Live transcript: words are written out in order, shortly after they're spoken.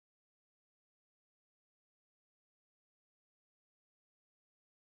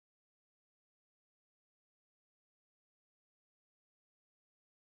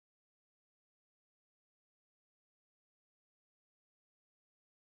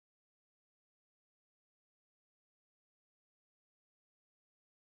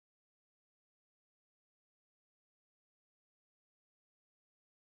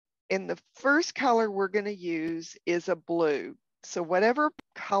And the first color we're going to use is a blue. So whatever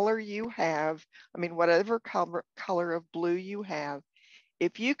color you have, whatever color of blue you have,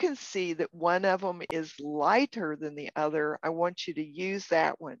 if you can see that one of them is lighter than the other, I want you to use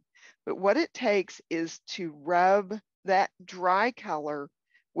that one. But what it takes is to rub that dry color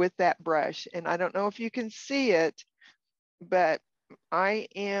with that brush. And I don't know if you can see it, but I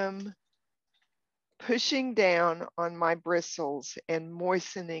am pushing down on my bristles and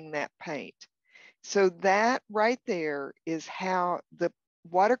moistening that paint. So that right there is how the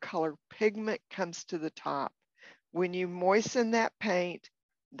watercolor pigment comes to the top. When you moisten that paint,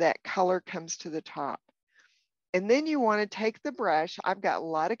 that color comes to the top. And then you want to take the brush. I've got a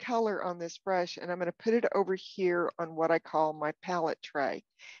lot of color on this brush, and I'm going to put it over here on what I call my palette tray.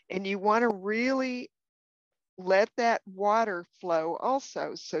 And you want to really let that water flow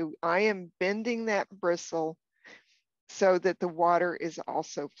also. So I am bending that bristle so that the water is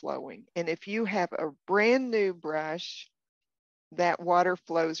also flowing. And if you have a brand new brush, that water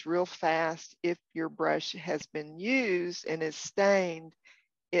flows real fast. If your brush has been used and is stained,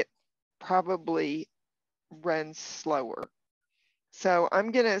 it probably runs slower. So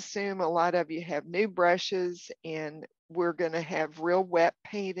I'm going to assume a lot of you have new brushes, and we're going to have real wet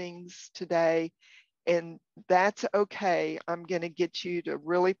paintings today, and that's okay. I'm going to get you to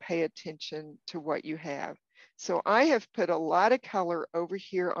really pay attention to what you have. So I have put a lot of color over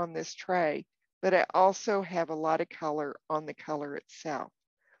here on this tray, but I also have a lot of color on the color itself.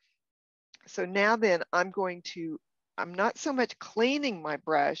 So now then I'm not so much cleaning my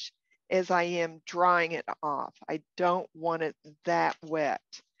brush as I am drying it off. I don't want it that wet,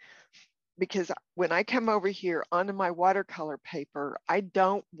 because when I come over here onto my watercolor paper, I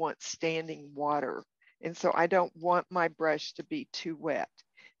don't want standing water. And so I don't want my brush to be too wet.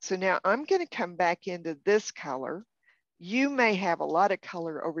 So now I'm going to come back into this color. You may have a lot of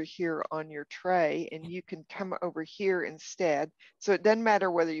color over here on your tray, and you can come over here instead. So it doesn't matter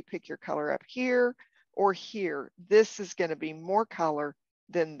whether you pick your color up here or here. This is going to be more color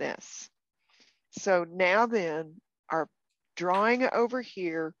than this. So now then, our drawing over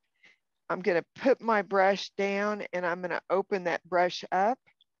here, I'm going to put my brush down, and I'm going to open that brush up.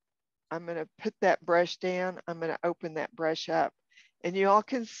 I'm going to put that brush down. I'm going to open that brush up. And you all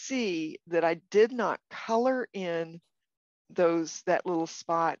can see that I did not color in that little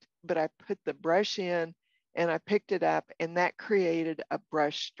spot, but I put the brush in and I picked it up, and that created a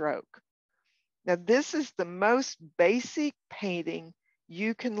brush stroke. Now, this is the most basic painting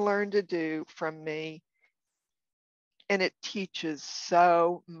you can learn to do from me, and it teaches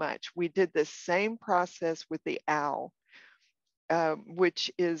so much. We did the same process with the owl,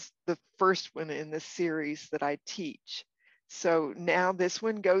 which is the first one in the series that I teach. So now this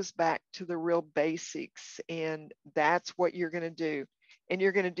one goes back to the real basics, and that's what you're going to do. And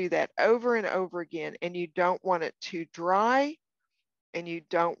you're going to do that over and over again, and you don't want it too dry and you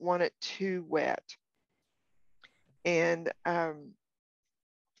don't want it too wet. And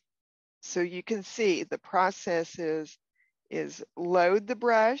so you can see the process is load the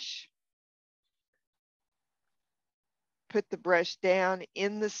brush, put the brush down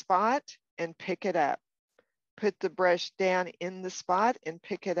in the spot and pick it up. Put the brush down in the spot and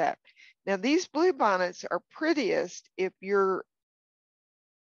pick it up. Now these bluebonnets are prettiest if you're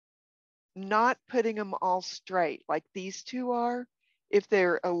not putting them all straight like these two are. If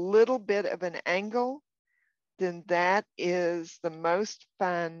they're a little bit of an angle, then that is the most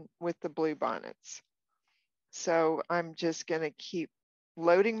fun with the bluebonnets. So I'm just going to keep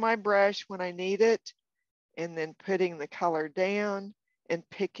loading my brush when I need it, and then putting the color down and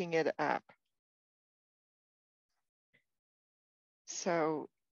picking it up. So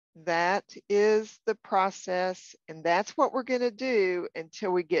that is the process, and that's what we're going to do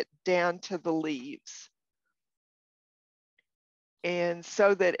until we get down to the leaves. And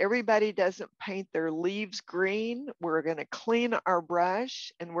so that everybody doesn't paint their leaves green, we're going to clean our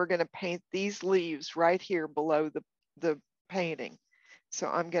brush, and we're going to paint these leaves right here below the painting. So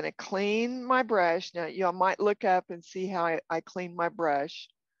I'm going to clean my brush. Now y'all might look up and see how I clean my brush,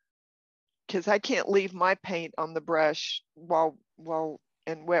 because I can't leave my paint on the brush while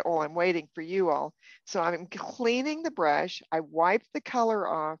I'm waiting for you all. So I'm cleaning the brush. I wipe the color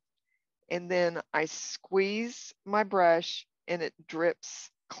off, and then I squeeze my brush and it drips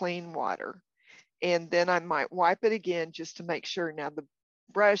clean water. And then I might wipe it again just to make sure. Now the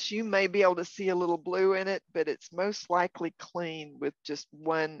brush, you may be able to see a little blue in it, but it's most likely clean with just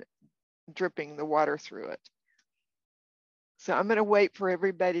one dripping the water through it. So I'm going to wait for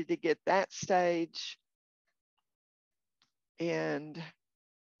everybody to get that stage, and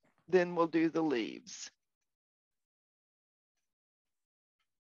then we'll do the leaves.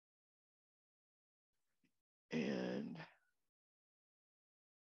 And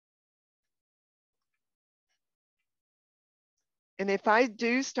if I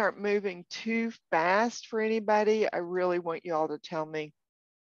do start moving too fast for anybody, I really want you all to tell me,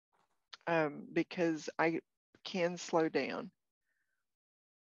 because I can slow down.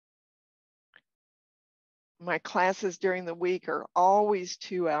 My classes during the week are always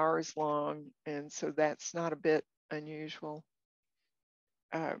 2 hours long, and so that's not a bit unusual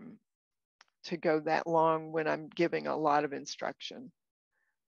to go that long when I'm giving a lot of instruction.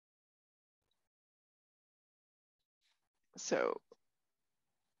 So,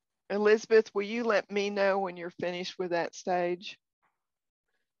 Elizabeth, will you let me know when you're finished with that stage?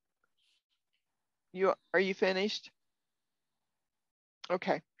 Are you finished?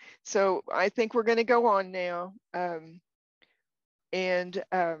 Okay, so I think we're going to go on now.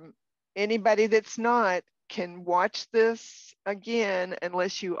 Anybody that's not can watch this again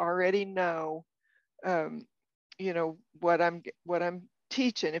unless you already know, you know, what I'm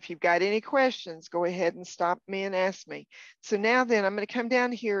teaching. If you've got any questions, go ahead and stop me and ask me. So now then I'm going to come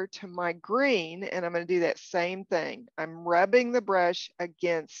down here to my green and I'm going to do that same thing. I'm rubbing the brush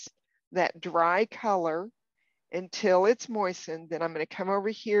against that dry color until it's moistened. Then I'm going to come over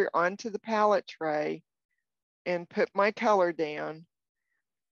here onto the palette tray and put my color down.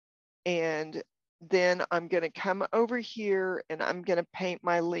 And then I'm going to come over here and I'm going to paint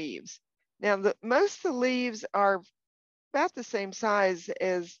my leaves. Now, most of the leaves are about the same size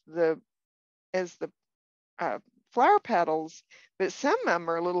as the flower petals, but some of them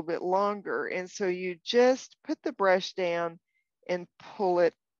are a little bit longer. And so you just put the brush down and pull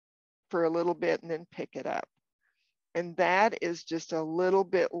it for a little bit and then pick it up. And that is just a little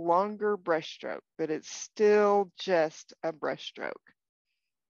bit longer brush stroke, but it's still just a brush stroke.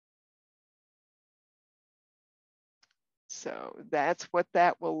 So that's what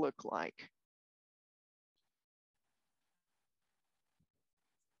that will look like.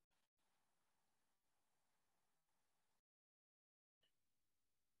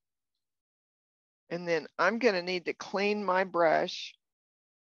 And then I'm going to need to clean my brush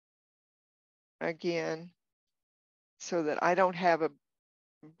again so that I don't have a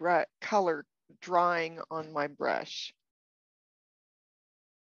color drying on my brush.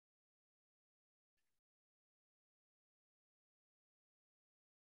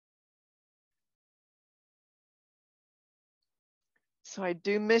 So I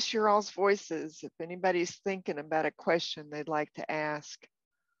do miss your all's voices. If anybody's thinking about a question they'd like to ask.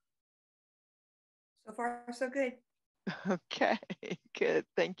 So far, so good. Okay, good.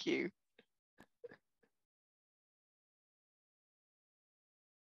 Thank you.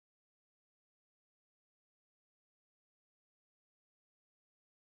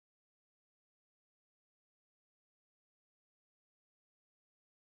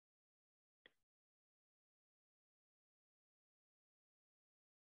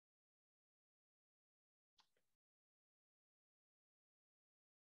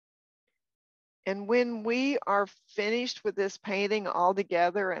 And when we are finished with this painting all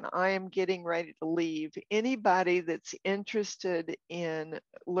together and I am getting ready to leave, anybody that's interested in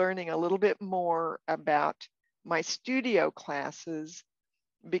learning a little bit more about my studio classes,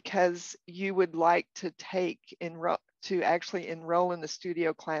 because you would like to actually enroll in the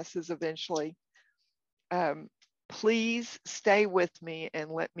studio classes eventually, please stay with me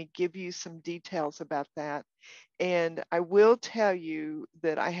and let me give you some details about that. And I will tell you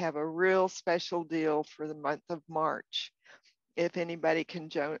that I have a real special deal for the month of March, if anybody can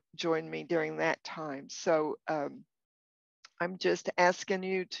join me during that time. So I'm just asking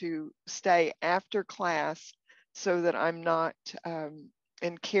you to stay after class so that I'm not,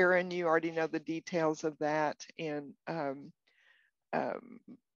 and Karen, you already know the details of that. And,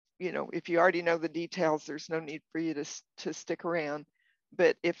 you know, if you already know the details, there's no need for you to stick around.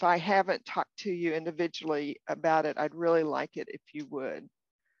 But if I haven't talked to you individually about it, I'd really like it if you would.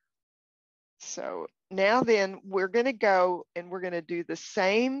 So now then we're going to go and we're going to do the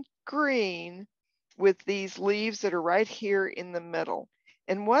same green with these leaves that are right here in the middle.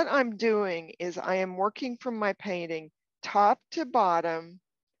 And what I'm doing is I am working from my painting top to bottom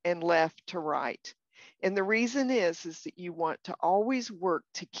and left to right. And the reason is that you want to always work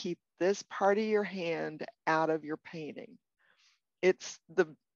to keep this part of your hand out of your painting. It's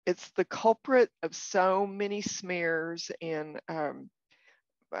the culprit of so many smears and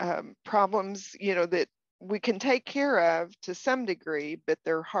problems, you know, that we can take care of to some degree, but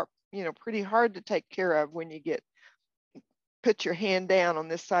they're hard, you know, pretty hard to take care of when you put your hand down on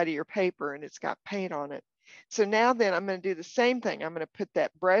this side of your paper and it's got paint on it. So now then I'm going to do the same thing. I'm going to put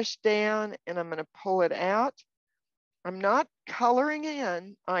that brush down and I'm going to pull it out. I'm not coloring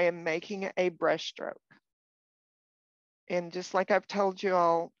in, I am making a brush stroke. And just like I've told you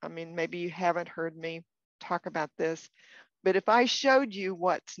all, I mean, maybe you haven't heard me talk about this, but if I showed you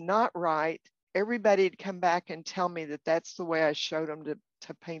what's not right, everybody'd come back and tell me that that's the way I showed them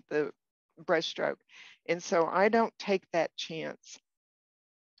to paint the brushstroke. And so I don't take that chance.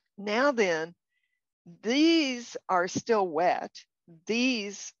 Now then, these are still wet.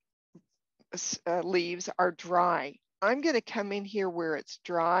 These leaves are dry. I'm going to come in here where it's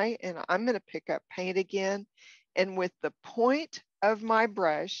dry and I'm going to pick up paint again. And with the point of my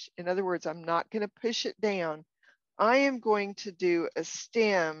brush, in other words, I'm not going to push it down, I am going to do a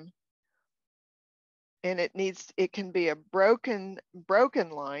stem, and it can be a broken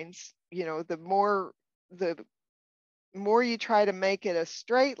lines. You know, the more you try to make it a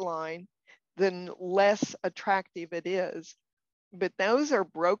straight line, the less attractive it is. But those are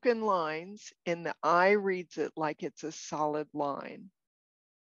broken lines and the eye reads it like it's a solid line.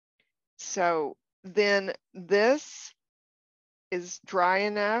 So then this is dry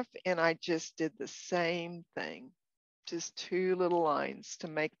enough and I just did the same thing, just 2 little lines to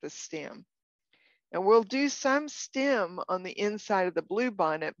make the stem. And we'll do some stem on the inside of the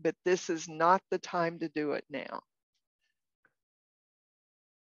bluebonnet, but this is not the time to do it now.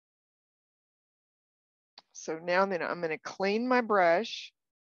 So now then I'm going to clean my brush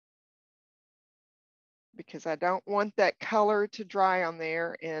because I don't want that color to dry on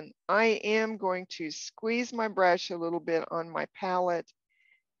there. And I am going to squeeze my brush a little bit on my palette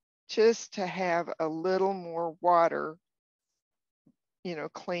just to have a little more water, you know,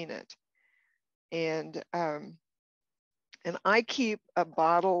 clean it. And I keep a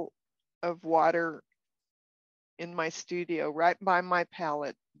bottle of water in my studio right by my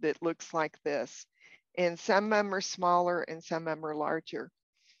palette that looks like this. And some of them are smaller and some of them are larger.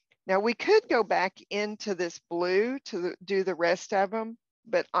 Now we could go back into this blue to do the rest of them,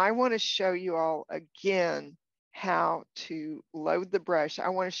 but I want to show you all again how to load the brush. I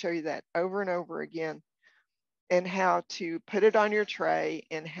want to show you that over and over again, and how to put it on your tray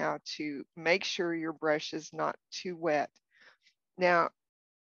and how to make sure your brush is not too wet. Now,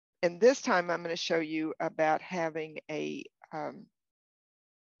 and this time I'm going to show you about having an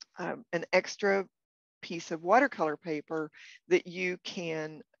extra piece of watercolor paper that you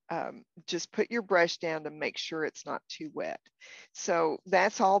can just put your brush down to make sure it's not too wet. So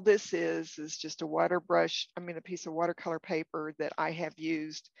that's all this is just a piece of watercolor paper that I have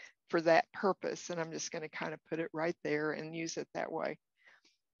used for that purpose. And I'm just going to kind of put it right there and use it that way.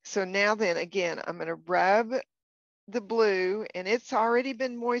 So now then, again, I'm going to rub the blue, and it's already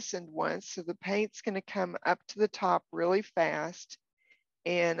been moistened once, so the paint's going to come up to the top really fast.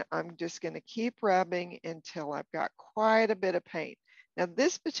 And I'm just going to keep rubbing until I've got quite a bit of paint. Now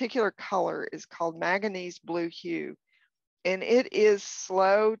this particular color is called manganese blue hue, and it is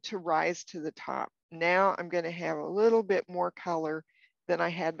slow to rise to the top. Now I'm going to have a little bit more color than I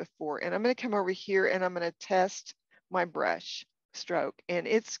had before. And I'm going to come over here and I'm going to test my brush stroke. And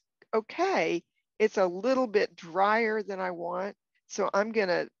it's okay. It's a little bit drier than I want. So I'm going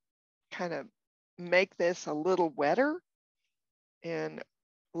to kind of make this a little wetter. And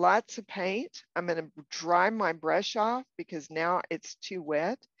lots of paint. I'm going to dry my brush off because now it's too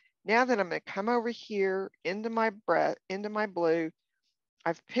wet. Now that I'm going to come over here into my blue,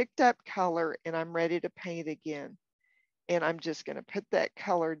 I've picked up color and I'm ready to paint again. And I'm just going to put that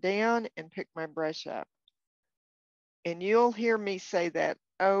color down and pick my brush up. And you'll hear me say that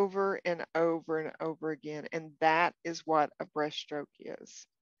over and over and over again. And that is what a brush stroke is.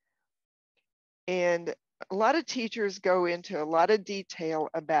 And a lot of teachers go into a lot of detail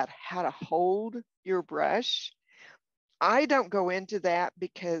about how to hold your brush. I don't go into that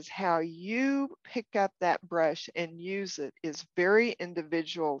because how you pick up that brush and use it is very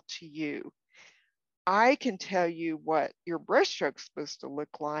individual to you. I can tell you what your brush stroke's supposed to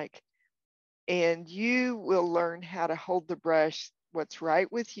look like, and you will learn how to hold the brush, what's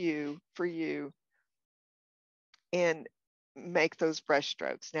right with you, for you, and make those brush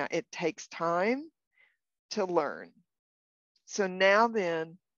strokes. Now, it takes time to learn. So now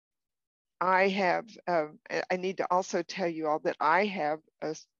then, I have, I need to also tell you all that I have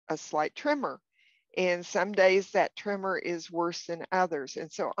a slight tremor. And some days that tremor is worse than others.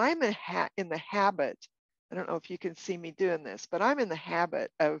 And so I'm in the habit, I don't know if you can see me doing this, but I'm in the habit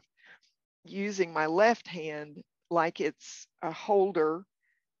of using my left hand like it's a holder,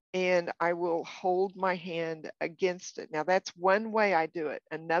 and I will hold my hand against it. Now that's one way I do it.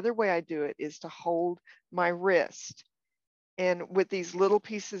 Another way I do it is to hold my wrist. And with these little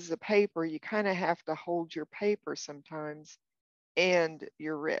pieces of paper, you kind of have to hold your paper sometimes and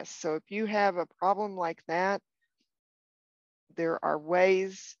your wrist. So if you have a problem like that, there are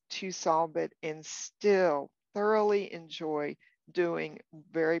ways to solve it and still thoroughly enjoy doing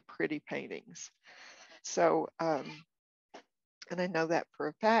very pretty paintings. So, and I know that for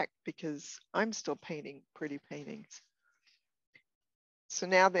a fact because I'm still painting pretty paintings. So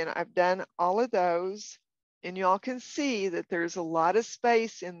now then I've done all of those, and y'all can see that there's a lot of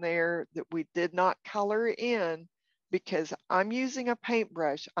space in there that we did not color in because I'm using a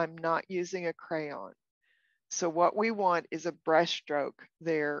paintbrush. I'm not using a crayon. So what we want is a brush stroke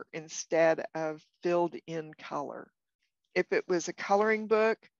there instead of filled in color. If it was a coloring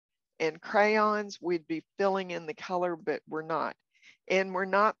book and crayons, we'd be filling in the color, but we're not. And we're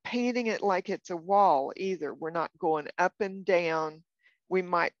not painting it like it's a wall either. We're not going up and down. We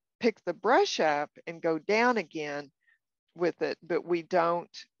might pick the brush up and go down again with it, but we don't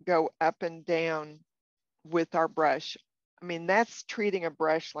go up and down with our brush. I mean, that's treating a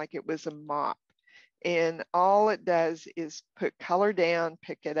brush like it was a mop. And all it does is put color down,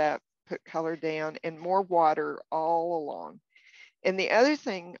 pick it up, put color down, and more water all along. And the other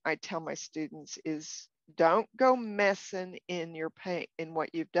thing I tell my students is don't go messing in your paint in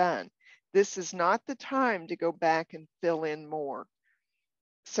what you've done. This is not the time to go back and fill in more.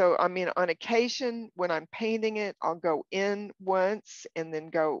 So, I mean, on occasion when I'm painting it, I'll go in once and then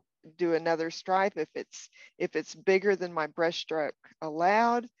go do another stripe if it's bigger than my brush stroke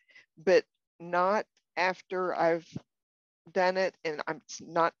allowed, but not after I've done it and it's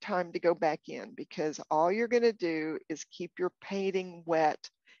not time to go back in, because all you're going to do is keep your painting wet,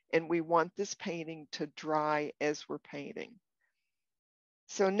 and we want this painting to dry as we're painting.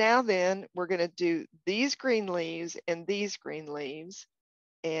 So now then we're going to do these green leaves and these green leaves,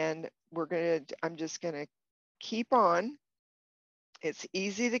 and I'm just going to keep on. It's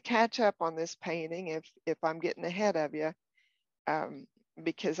easy to catch up on this painting if I'm getting ahead of you,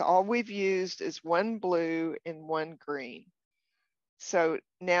 because all we've used is one blue and one green. So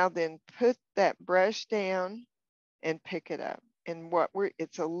now then put that brush down and pick it up. And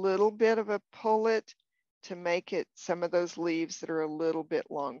it's a little bit of a pull it to make it some of those leaves that are a little bit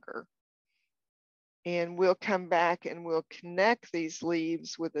longer. And we'll come back and we'll connect these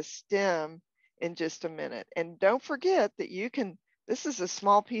leaves with a stem in just a minute. And don't forget that this is a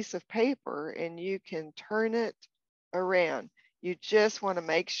small piece of paper and you can turn it around. You just want to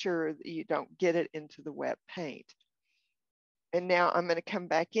make sure that you don't get it into the wet paint. And now I'm going to come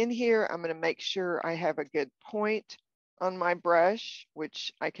back in here. I'm going to make sure I have a good point on my brush,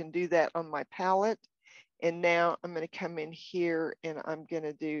 which I can do that on my palette. And now I'm going to come in here and I'm going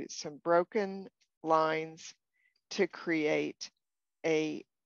to do some broken lines to create a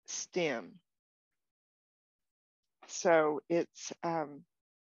stem. So it's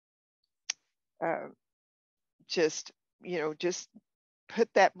just put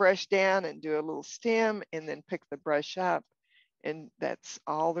that brush down and do a little stem and then pick the brush up. And that's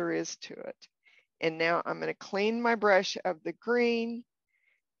all there is to it. And now I'm going to clean my brush of the green,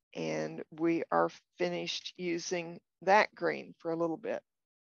 and we are finished using that green for a little bit.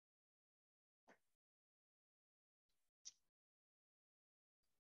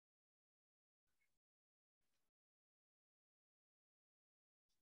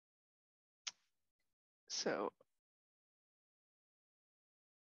 So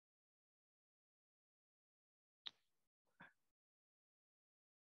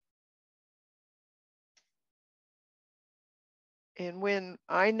and when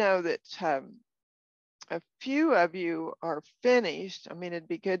I know that a few of you are finished, I mean, it'd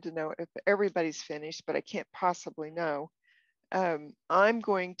be good to know if everybody's finished, but I can't possibly know. I'm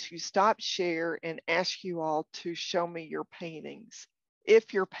going to stop share and ask you all to show me your paintings,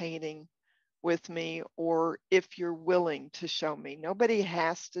 if you're painting with me or if you're willing to show me. Nobody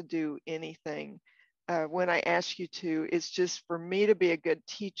has to do anything when I ask you to. It's just for me to be a good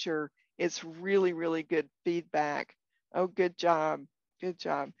teacher. It's really, really good feedback. Oh, good job. Good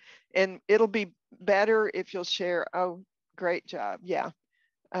job. And it'll be better if you'll share. Oh, great job. Yeah.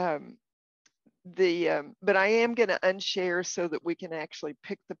 But I am going to unshare so that we can actually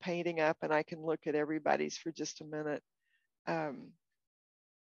pick the painting up and I can look at everybody's for just a minute.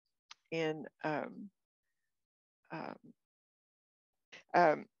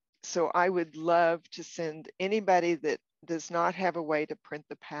 So I would love to send anybody that does not have a way to print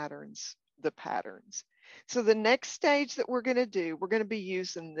the patterns. So the next stage that we're going to do, we're going to be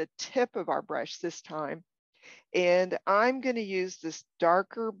using the tip of our brush this time. And I'm going to use this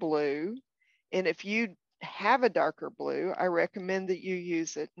darker blue. And if you have a darker blue, I recommend that you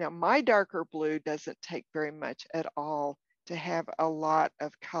use it. Now, my darker blue doesn't take very much at all to have a lot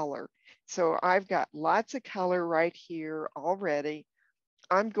of color. So I've got lots of color right here already.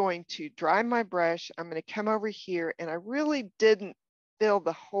 I'm going to dry my brush. I'm going to come over here, and I really didn't fill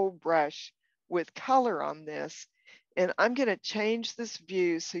the whole brush with color on this. And I'm going to change this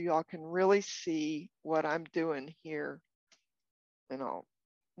view so y'all can really see what I'm doing here. And I'll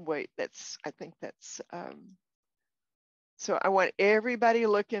wait, I think that's, so I want everybody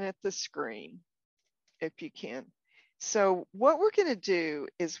looking at the screen if you can. So what we're going to do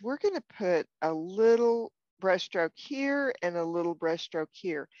is we're going to put a little brushstroke here and a little brushstroke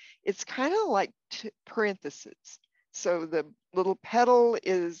here. It's kind of like parentheses. So the little petal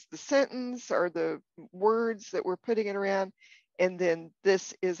is the sentence or the words that we're putting it around. And then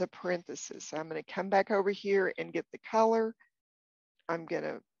this is a parenthesis. So I'm going to come back over here and get the color. I'm going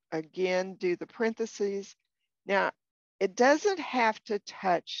to again do the parentheses. Now, it doesn't have to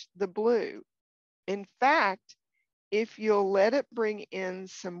touch the blue. In fact, if you'll let it bring in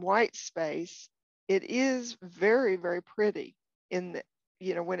some white space, it is very, very pretty. In the,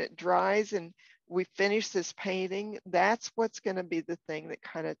 you know, when it dries and we finish this painting, that's what's going to be the thing that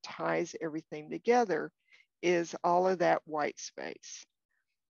kind of ties everything together, is all of that white space.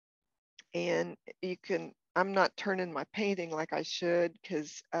 And you can, I'm not turning my painting like I should,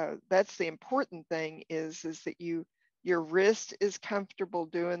 because that's the important thing is that your wrist is comfortable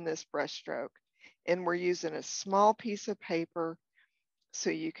doing this brushstroke. And we're using a small piece of paper so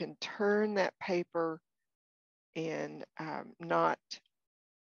you can turn that paper and not,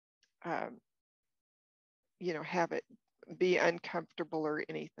 you know, have it be uncomfortable or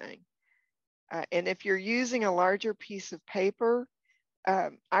anything. And if you're using a larger piece of paper,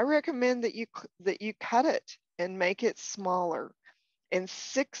 I recommend that you cut it and make it smaller. And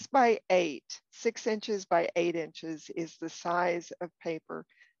 6 by 8, 6 inches by 8 inches is the size of paper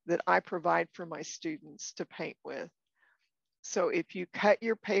that I provide for my students to paint with. So if you cut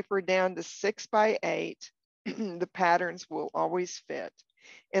your paper down to 6 by 8, the patterns will always fit.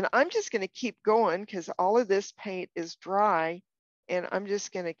 And I'm just going to keep going because all of this paint is dry, and I'm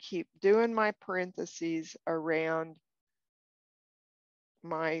just going to keep doing my parentheses around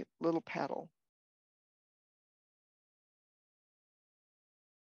my little petal.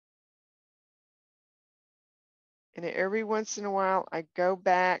 And every once in a while, I go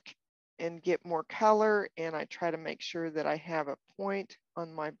back and get more color, and I try to make sure that I have a point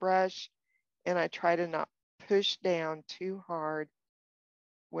on my brush, and I try to not push down too hard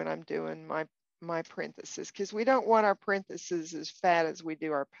when I'm doing my parentheses, because we don't want our parentheses as fat as we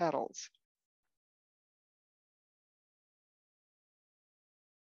do our petals.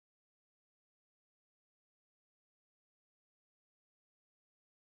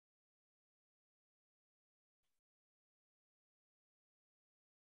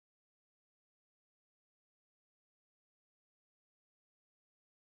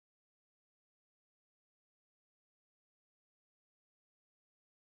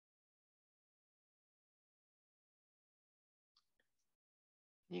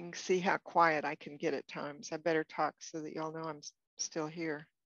 You can see how quiet I can get at times. I better talk so that y'all know I'm still here.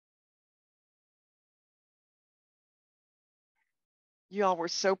 Y'all were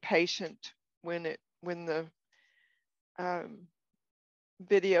so patient when the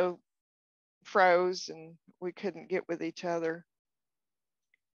video froze and we couldn't get with each other.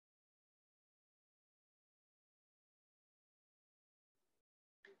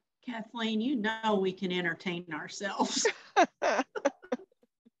 Kathleen, you know we can entertain ourselves.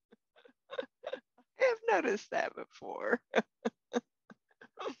 I have noticed that before.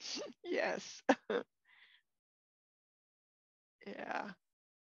 Yes. Yeah.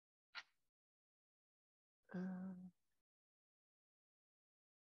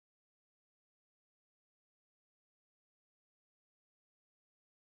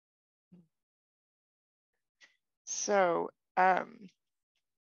 So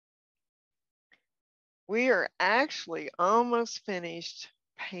we are actually almost finished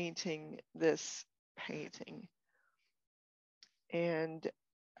painting this painting. And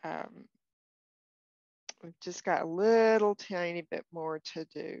we've just got a little tiny bit more to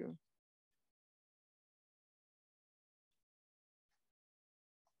do.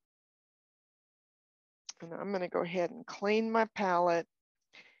 And I'm going to go ahead and clean my palette.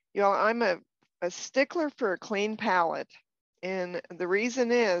 Y'all, I'm a stickler for a clean palette. And the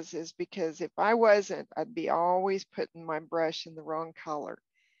reason is because if I wasn't, I'd be always putting my brush in the wrong color.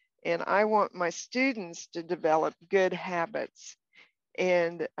 And I want my students to develop good habits.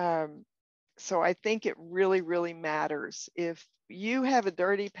 And so I think it really, really matters. If you have a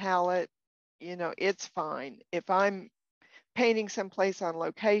dirty palette, you know, it's fine. If I'm painting someplace on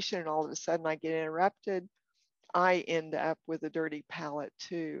location and all of a sudden I get interrupted, I end up with a dirty palette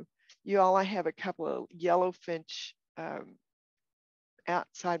too. You all, I have a couple of yellowfinch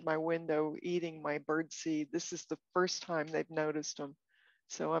outside my window eating my birdseed. This is the first time they've noticed them.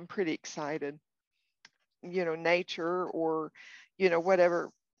 So I'm pretty excited. You know, nature or, you know, whatever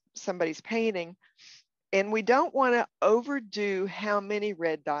somebody's painting. And we don't want to overdo how many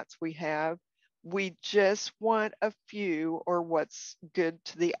red dots we have. We just want a few or what's good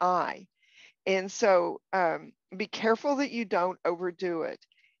to the eye. And so be careful that you don't overdo it.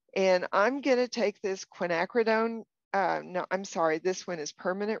 And I'm going to take this quinacridone. No, I'm sorry. This one is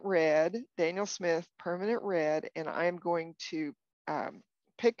permanent red, Daniel Smith permanent red. And I'm going to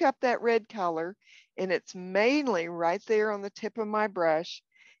pick up that red color. And it's mainly right there on the tip of my brush.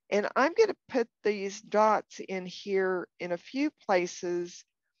 And I'm going to put these dots in here in a few places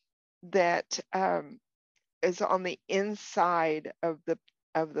that is on the inside of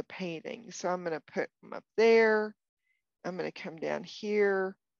the painting. So I'm going to put them up there. I'm going to come down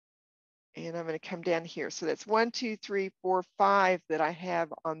here and I'm going to come down here. So that's 1, 2, 3, 4, 5 that I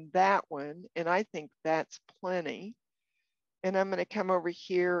have on that one. And I think that's plenty. And I'm going to come over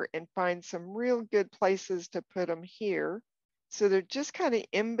here and find some real good places to put them here. So they're just kind of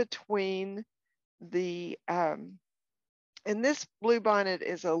in between the, and this Bluebonnet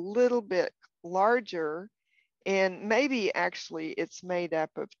is a little bit larger. And maybe actually it's made up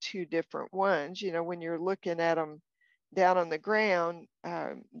of 2 different ones. You know, when you're looking at them down on the ground,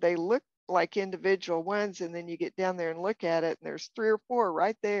 they look like individual ones. And then you get down there and look at it, and there's 3 or 4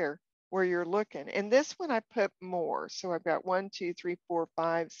 right there where you're looking. And this one I put more. So I've got 1, 2, 3, 4,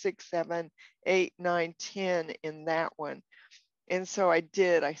 5, 6, 7, 8, 9, 10 in that one. And so I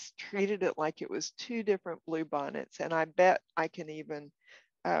treated it like it was 2 different Bluebonnets. And I bet I can even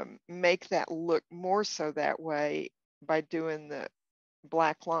make that look more so that way by doing the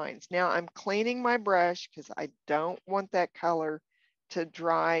black lines. Now I'm cleaning my brush because I don't want that color to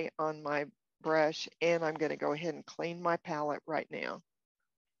dry on my brush, and I'm going to go ahead and clean my palette right now.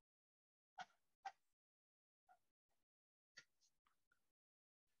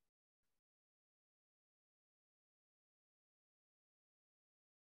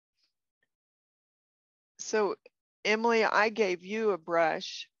 So Emily, I gave you a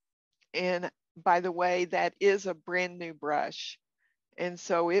brush, and by the way, that is a brand new brush. And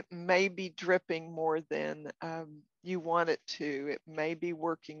so it may be dripping more than you want it to. It may be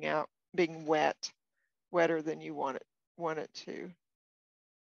working out, being wetter than you want it to.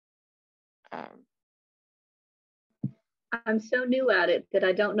 I'm so new at it that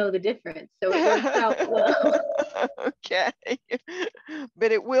I don't know the difference. So it works out well. Okay.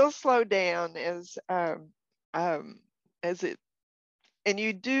 But it will slow down as it, and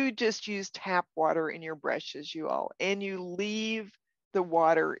you do just use tap water in your brushes, you all, and you leave the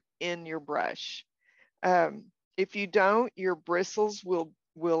water in your brush. If you don't, your bristles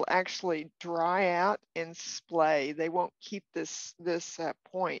will actually dry out and splay. They won't keep this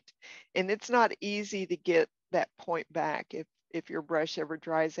point, and it's not easy to get that point back if your brush ever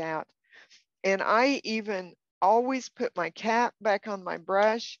dries out. And I even always put my cap back on my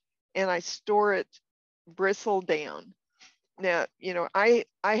brush, and I store it bristle down. Now, you know, I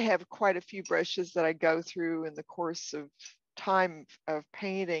have quite a few brushes that I go through in the course of time of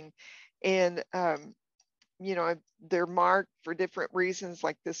painting, and you know, they're marked for different reasons.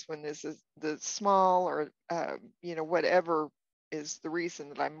 Like this one is the small, or you know, whatever is the reason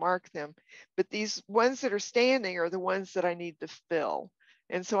that I mark them. But these ones that are standing are the ones that I need to fill.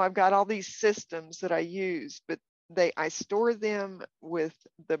 And so I've got all these systems that I use, but I store them with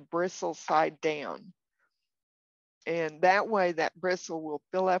the bristle side down. And that way that bristle will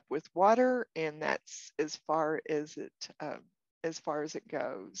fill up with water, and that's as far as it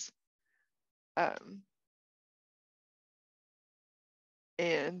goes.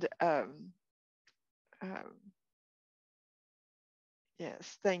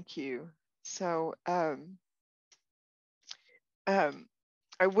 Yes, thank you. So I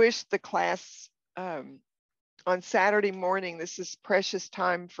wish the class on Saturday morning, this is precious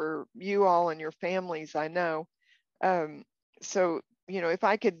time for you all and your families, I know. So, you know, if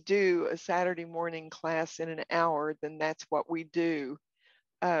I could do a Saturday morning class in an hour, then that's what we do.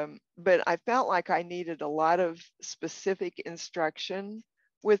 But I felt like I needed a lot of specific instruction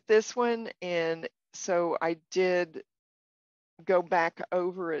with this one. And so I did go back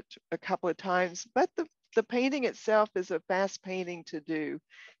over it a couple of times, but the painting itself is a fast painting to do.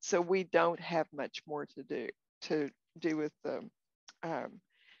 So we don't have much more to do with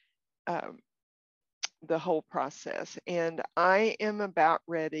the whole process. And I am about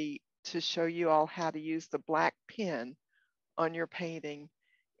ready to show you all how to use the black pen on your painting.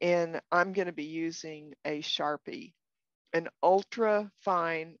 And I'm going to be using a Sharpie, an ultra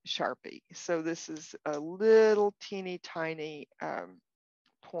fine Sharpie. So this is a little teeny tiny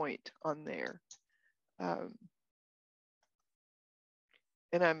point on there.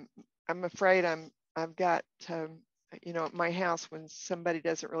 and I'm afraid I've got you know, at my house, when somebody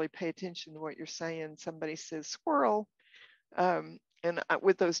doesn't really pay attention to what you're saying, somebody says squirrel, and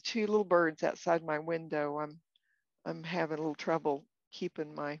with those two little birds outside my window, I'm having a little trouble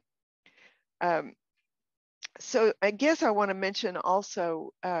keeping my. So I guess I want to mention also,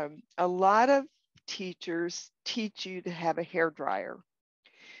 a lot of teachers teach you to have a hair dryer.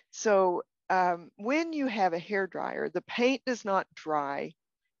 So when you have a hair dryer, the paint does not dry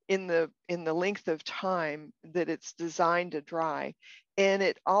in the length of time that it's designed to dry, and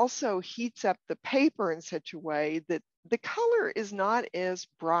it also heats up the paper in such a way that the color is not as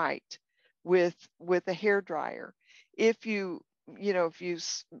bright with a hair dryer. If you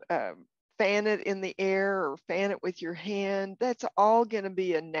fan it in the air or fan it with your hand, that's all going to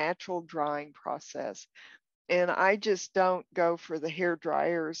be a natural drying process. And I just don't go for the hair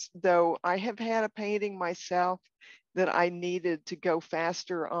dryers, though I have had a painting myself that I needed to go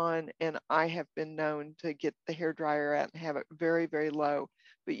faster on, and I have been known to get the hair dryer out and have it very, very low.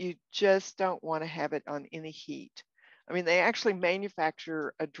 But you just don't want to have it on any heat. I mean, they actually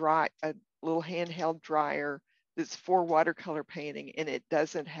manufacture a little handheld dryer that's for watercolor painting, and it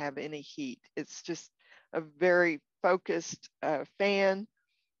doesn't have any heat. It's just a very focused fan,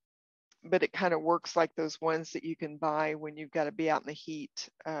 but it kind of works like those ones that you can buy when you've got to be out in the heat.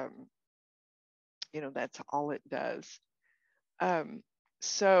 You know, that's all it does.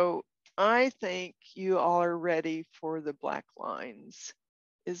 So I think you all are ready for the black lines.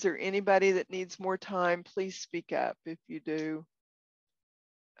 Is there anybody that needs more time? Please speak up if you do.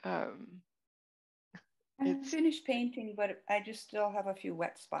 I'm finished painting, but I just still have a few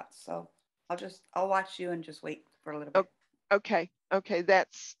wet spots. So I'll watch you and just wait for a little bit. Okay. Okay.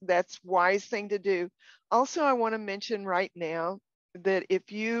 That's wise thing to do. Also, I want to mention right now that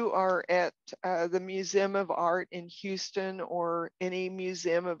if you are at the Museum of Art in Houston or any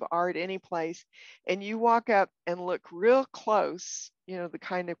museum of art, any place, and you walk up and look real close, you know, the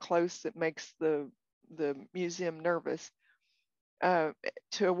kind of close that makes the museum nervous,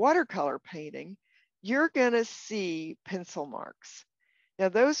 to a watercolor painting, you're going to see pencil marks. Now,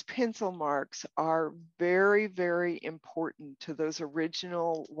 those pencil marks are very, very important to those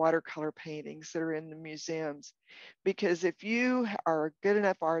original watercolor paintings that are in the museums, because if you are a good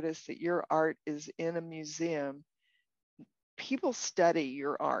enough artist that your art is in a museum, people study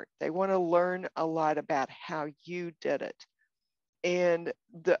your art. They want to learn a lot about how you did it. And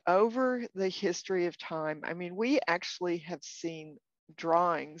over the history of time, I mean, we actually have seen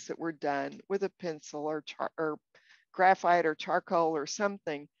drawings that were done with a pencil or graphite or charcoal or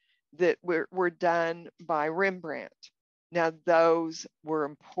something that were done by Rembrandt. Now, those were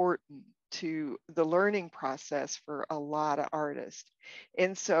important to the learning process for a lot of artists.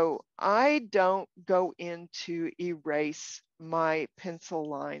 And so I don't go in to erase my pencil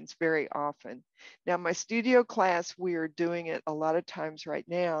lines very often. Now, my studio class, we are doing it a lot of times right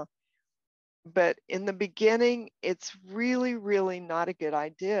now, but in the beginning, it's really, really not a good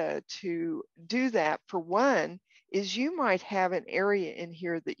idea to do that. For one, is you might have an area in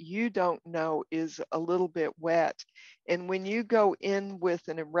here that you don't know is a little bit wet. And when you go in with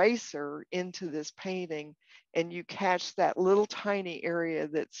an eraser into this painting and you catch that little tiny area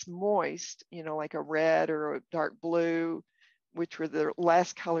that's moist, you know, like a red or a dark blue, which were the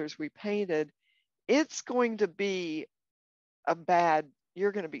last colors we painted, it's going to be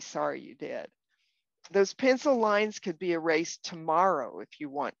you're going to be sorry you did. Those pencil lines could be erased tomorrow if you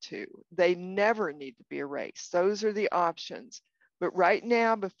want to. They never need to be erased. Those are the options. But right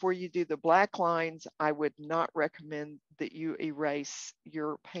now, before you do the black lines, I would not recommend that you erase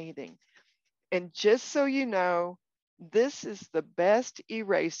your painting. And just so you know, this is the best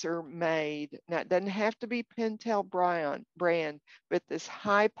eraser made. Now, it doesn't have to be Pentel brand, but this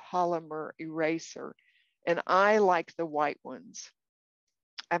high polymer eraser. And I like the white ones.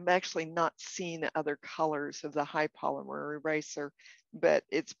 I've actually not seen other colors of the high polymer eraser, but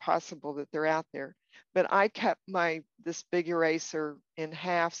it's possible that they're out there. But I cut this big eraser in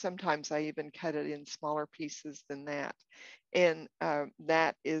half. Sometimes I even cut it in smaller pieces than that. And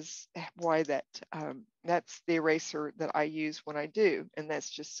that is why that's the eraser that I use when I do. And that's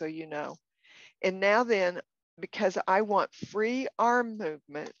just so you know. And now then, because I want free arm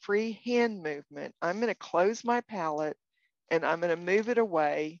movement, free hand movement, I'm going to close my palette and I'm going to move it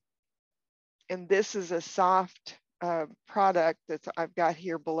away. And this is a soft product that I've got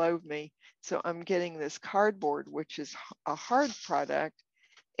here below me. So I'm getting this cardboard, which is a hard product.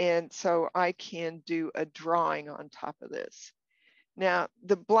 And so I can do a drawing on top of this. Now,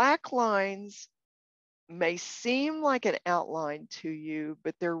 the black lines may seem like an outline to you,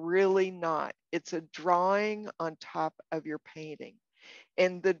 but they're really not. It's a drawing on top of your painting.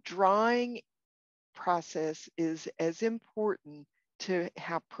 And the drawing process is as important to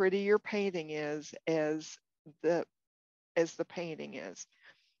how pretty your painting is as the painting is.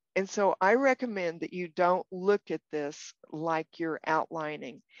 And so I recommend that you don't look at this like you're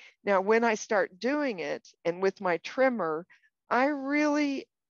outlining. Now, when I start doing it and with my trimmer, I really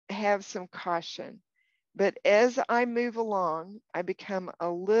have some caution. But as I move along, I become a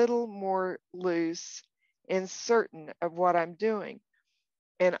little more loose and certain of what I'm doing.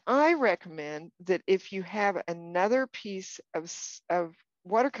 And I recommend that if you have another piece of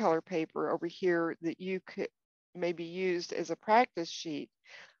watercolor paper over here that you could maybe use as a practice sheet,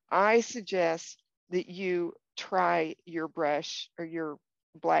 I suggest that you try your brush or your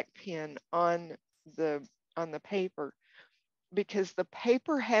black pen on the paper, because the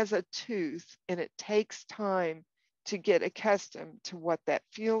paper has a tooth and it takes time to get accustomed to what that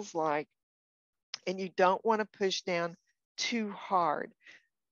feels like. And you don't want to push down too hard.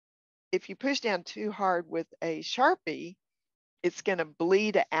 If you push down too hard with a Sharpie, it's going to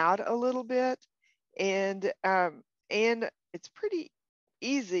bleed out a little bit. And it's pretty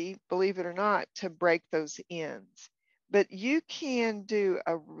easy, believe it or not, to break those ends. But you can do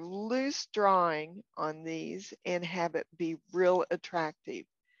a loose drawing on these and have it be real attractive.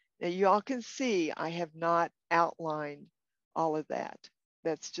 Now you all can see I have not outlined all of that.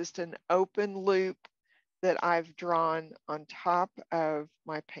 That's just an open loop that I've drawn on top of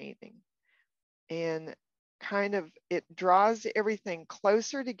my painting. And kind of, it draws everything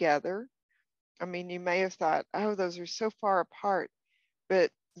closer together. I mean, you may have thought, oh, those are so far apart,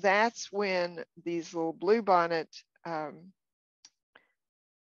 but that's when these little Bluebonnet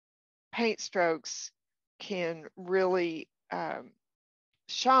paint strokes can really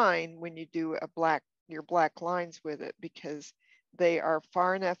shine when you do your black lines with it, because they are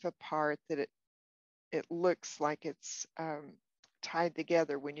far enough apart that it looks like it's tied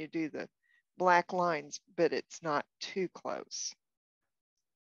together when you do the black lines, but it's not too close.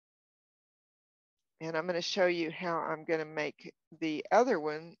 And I'm going to show you how I'm going to make the other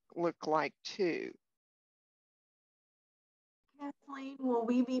one look like too. Kathleen, will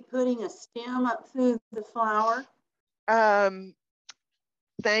we be putting a stem up through the flower?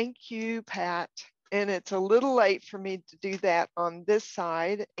 Thank you, Pat. And it's a little late for me to do that on this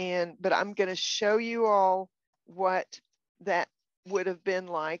side, but I'm going to show you all what that would have been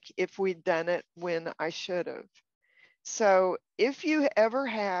like if we'd done it when I should have. So if you ever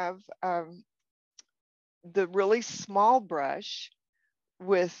have the really small brush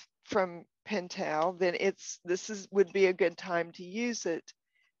from Pentel, then would be a good time to use it.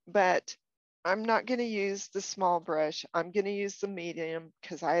 But I'm not going to use the small brush. I'm going to use the medium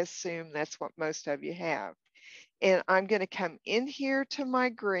because I assume that's what most of you have. And I'm going to come in here to my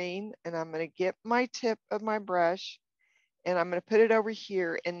green, and I'm going to get my tip of my brush, and I'm going to put it over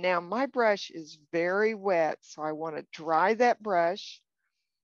here. And now my brush is very wet, so I want to dry that brush.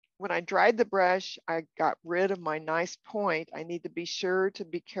 When I dried the brush, I got rid of my nice point. I need to be sure to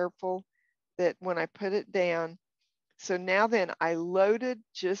be careful that when I put it down. So now then I loaded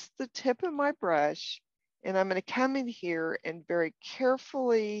just the tip of my brush, and I'm going to come in here and very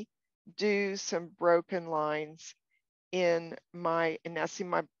carefully do some broken lines in and now see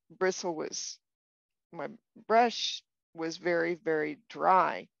my brush was very, very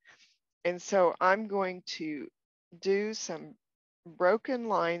dry. And so I'm going to do some broken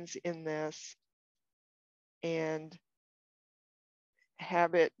lines in this and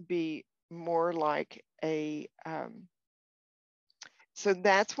have it be more like a, so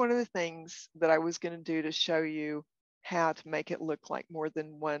that's one of the things that I was going to do to show you how to make it look like more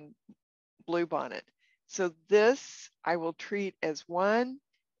than one Bluebonnet. So this I will treat as one,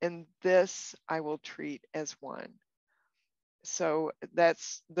 and this I will treat as one. So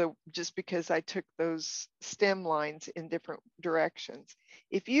that's just because I took those stem lines in different directions.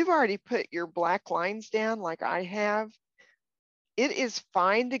 If you've already put your black lines down like I have, it is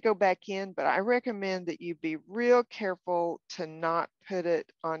fine to go back in, but I recommend that you be real careful to not put it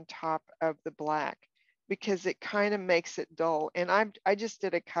on top of the black, because it kind of makes it dull. And I just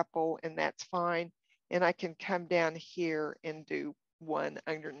did a couple, and that's fine. And I can come down here and do one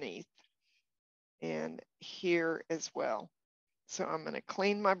underneath and here as well. So I'm going to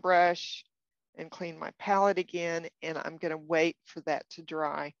clean my brush and clean my palette again, and I'm going to wait for that to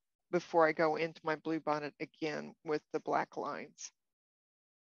dry before I go into my Bluebonnet again with the black lines.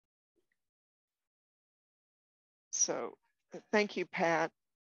 So thank you, Pat.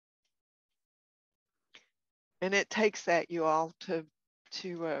 And it takes that, you all, to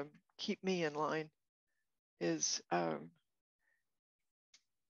keep me in line, is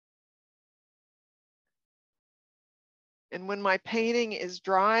And when my painting is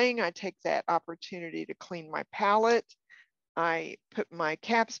drying, I take that opportunity to clean my palette. I put my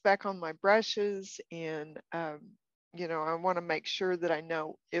caps back on my brushes, and you know, I want to make sure that I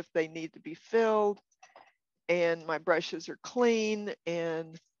know if they need to be filled and my brushes are clean.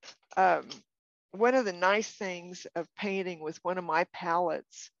 And one of the nice things of painting with one of my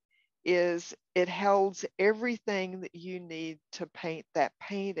palettes is it holds everything that you need to paint that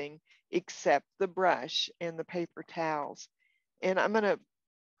painting except the brush and the paper towels. And I'm going to,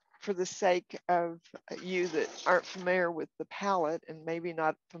 for the sake of you that aren't familiar with the palette and maybe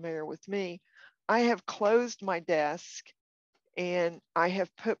not familiar with me, I have closed my desk and I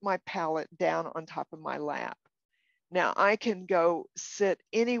have put my palette down on top of my lap. Now I can go sit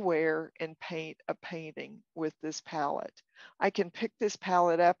anywhere and paint a painting with this palette. I can pick this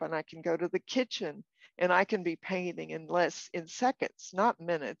palette up and I can go to the kitchen and I can be painting in seconds, not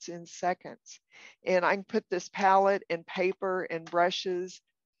minutes, in seconds. And I can put this palette and paper and brushes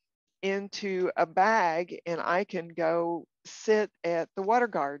into a bag and I can go sit at the water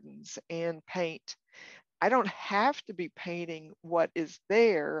gardens and paint. I don't have to be painting what is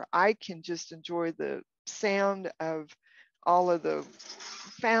there. I can just enjoy the sound of all of the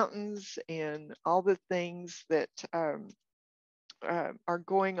fountains and all the things that are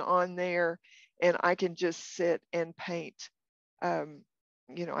going on there. And I can just sit and paint.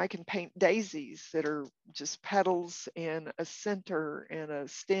 You know, I can paint daisies that are just petals and a center and a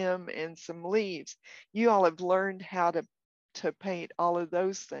stem and some leaves. You all have learned how to paint all of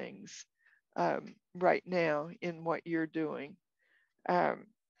those things right now in what you're doing. And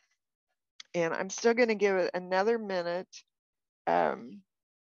I'm still going to give it another minute.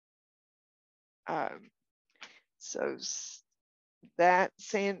 So that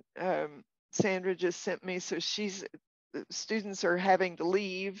Sandra just sent me, so students are having to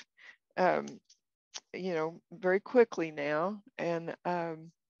leave, you know, very quickly now. And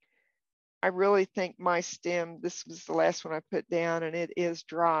I really think my stem, this was the last one I put down and it is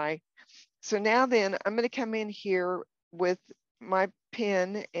dry. So now then I'm going to come in here with my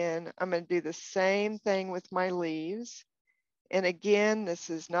pen and I'm going to do the same thing with my leaves. And again, this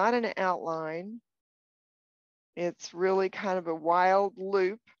is not an outline. It's really kind of a wild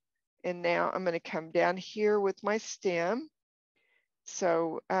loop. And now I'm going to come down here with my stem.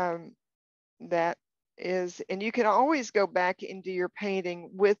 So that is, and you can always go back into your painting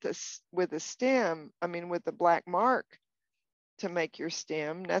with a stem, I mean with the black mark to make your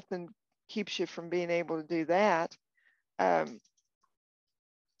stem. Nothing keeps you from being able to do that. And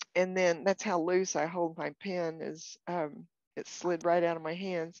then that's how loose I hold my pen, is it slid right out of my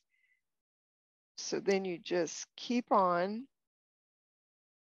hands. So then you just keep on,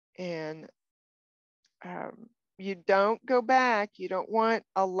 and you don't go back. You don't want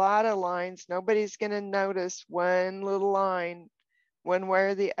a lot of lines. Nobody's going to notice one little line one way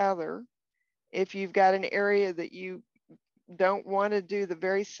or the other. If you've got an area that you don't want to do the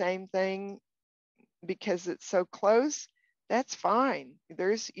very same thing because it's so close, that's fine.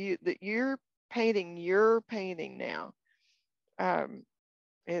 You're painting your painting now.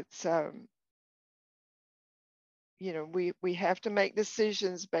 It's you know, we have to make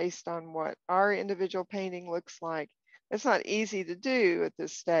decisions based on what our individual painting looks like. It's not easy to do at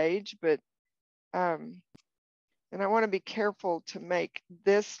this stage, but and I want to be careful to make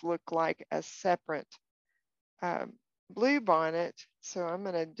this look like a separate bluebonnet. So I'm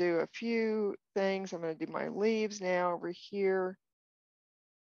going to do a few things. I'm going to do my leaves now over here.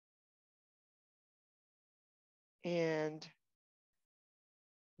 And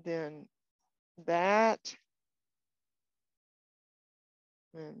then that.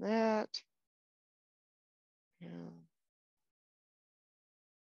 And that. And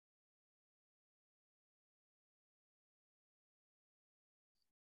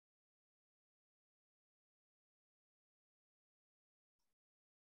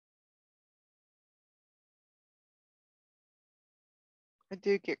I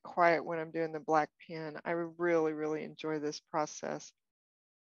do get quiet when I'm doing the black pen. I really, really enjoy this process.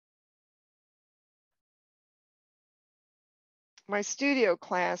 My studio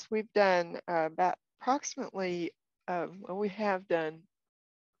class, we've done about approximately, well, we have done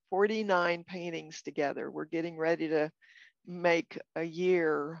 49 paintings together. We're getting ready to make a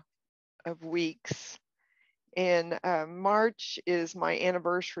year of weeks. And March is my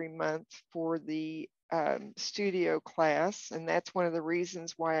anniversary month for the studio class. And that's one of the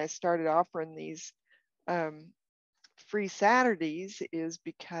reasons why I started offering these free Saturdays, is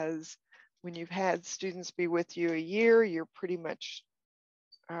because when you've had students be with you a year, you're pretty much,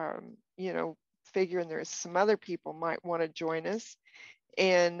 you know, figuring there's some other people might want to join us.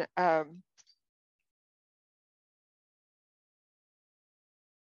 And